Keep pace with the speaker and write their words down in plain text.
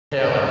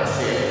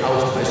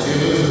I see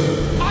you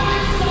losing.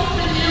 I'm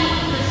insulting you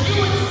because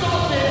you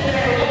insulted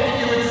Taylor. What did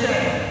you would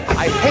say?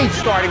 I hate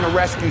starting a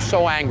rescue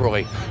so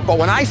angrily, but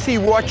when I see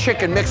raw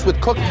chicken mixed with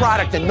cooked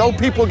product and know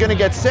people are gonna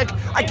get sick,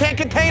 I can't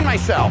contain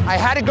myself. I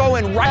had to go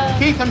in right.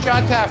 Keith, I'm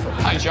Jon Taffer.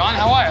 Hi, John.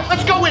 How are you?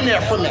 Let's go in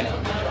there for a minute.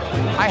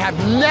 I have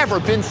never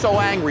been so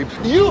angry.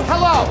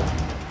 Hello.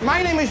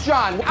 My name is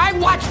John. I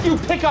watched you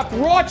pick up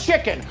raw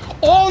chicken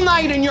all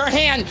night in your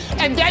hand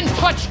and then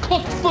touch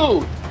cooked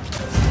food.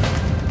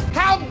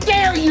 How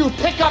dare you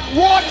pick up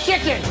raw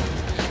chicken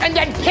and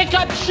then pick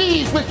up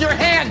cheese with your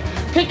hand,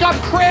 pick up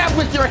crab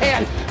with your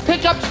hand,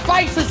 pick up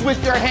spices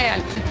with your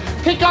hand,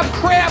 pick up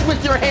crab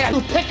with your hand,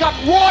 you pick up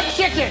raw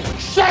chicken.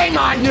 Shame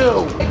on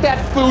you. Take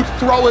that food,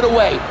 throw it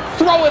away.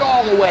 Throw it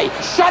all away.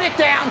 Shut it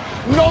down.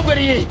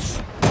 Nobody eats.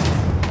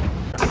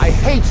 I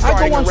hate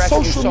starting a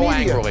rescue so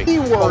angrily.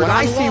 But when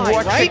I see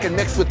raw chicken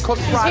mixed with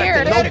cooked product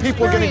and know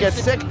people are going to get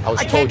sick,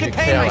 I can't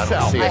contain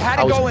myself. I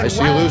had to go in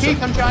right.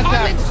 Keith, I'm Jon I'm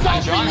Taffer.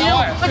 insulting you.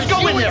 Let's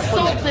go in there for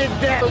a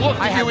minute.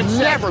 I have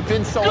never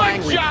been so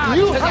angry.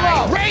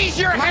 Hello. Raise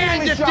your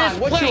hand if this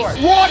What's place. yours?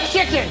 Raw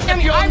chicken.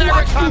 And you'll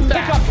never come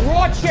back. Pick up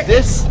raw chicken.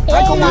 This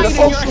all night in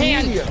your social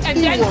hand media. and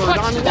then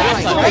touch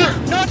that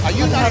food. Are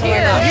you not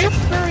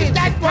Is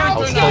that how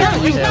dare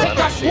you pick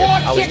up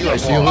raw chicken?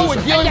 Oh,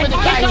 we're dealing with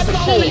a guy who's a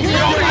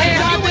fool.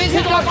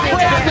 Pick up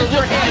crab with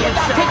your hand.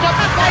 Pick up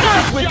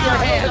spices with your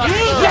hand.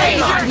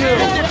 Shame on you.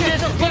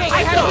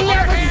 I have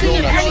never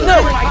seen anything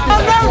like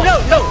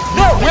this. No.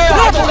 We're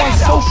on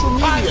social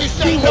media.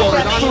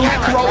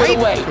 Throw it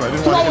away.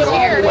 Throw it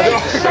all away.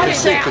 Shut it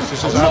down.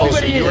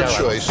 Nobody your is.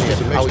 choice.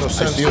 It makes no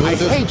sense. I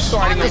hate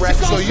starting a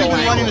rescue So you've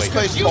been running this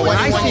place for when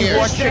I 21 see raw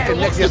years. chicken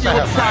mixed with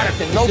cooked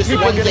product and no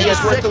people are going to get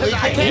sick,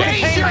 I can't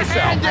contain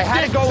myself. I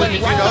had to go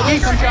in right. I'm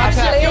Jon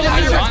Taffer.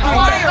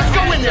 Let's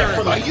go in there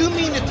for a minute. You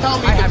mean to tell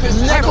me I have that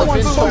this never is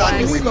been so social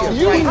angry. media?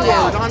 You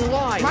know it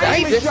online. My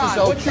name is John.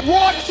 This is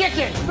Raw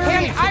chicken.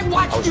 Hey, I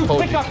watched you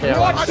pick up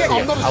raw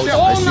chicken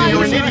all night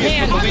in your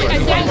hand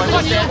and then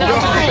touch it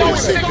down.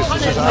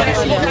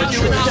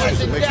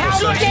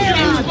 How dare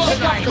you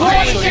pick up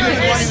raw chicken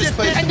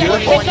and then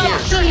pick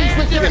up cheese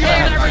with your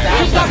hand,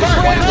 pick up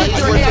crab with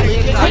your hand,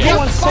 pick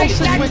up spices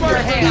with your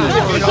hand.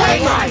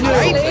 Shame on you.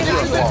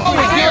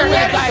 I hear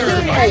that guy.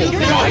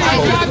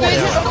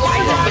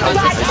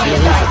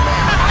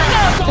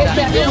 Get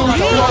that food,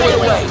 throw it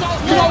away.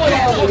 Throw it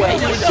all away.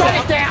 Shut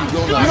it down.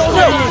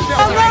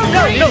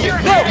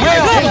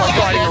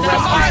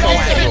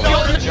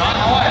 John,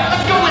 how are you?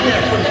 Let's go in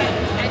there for a minute.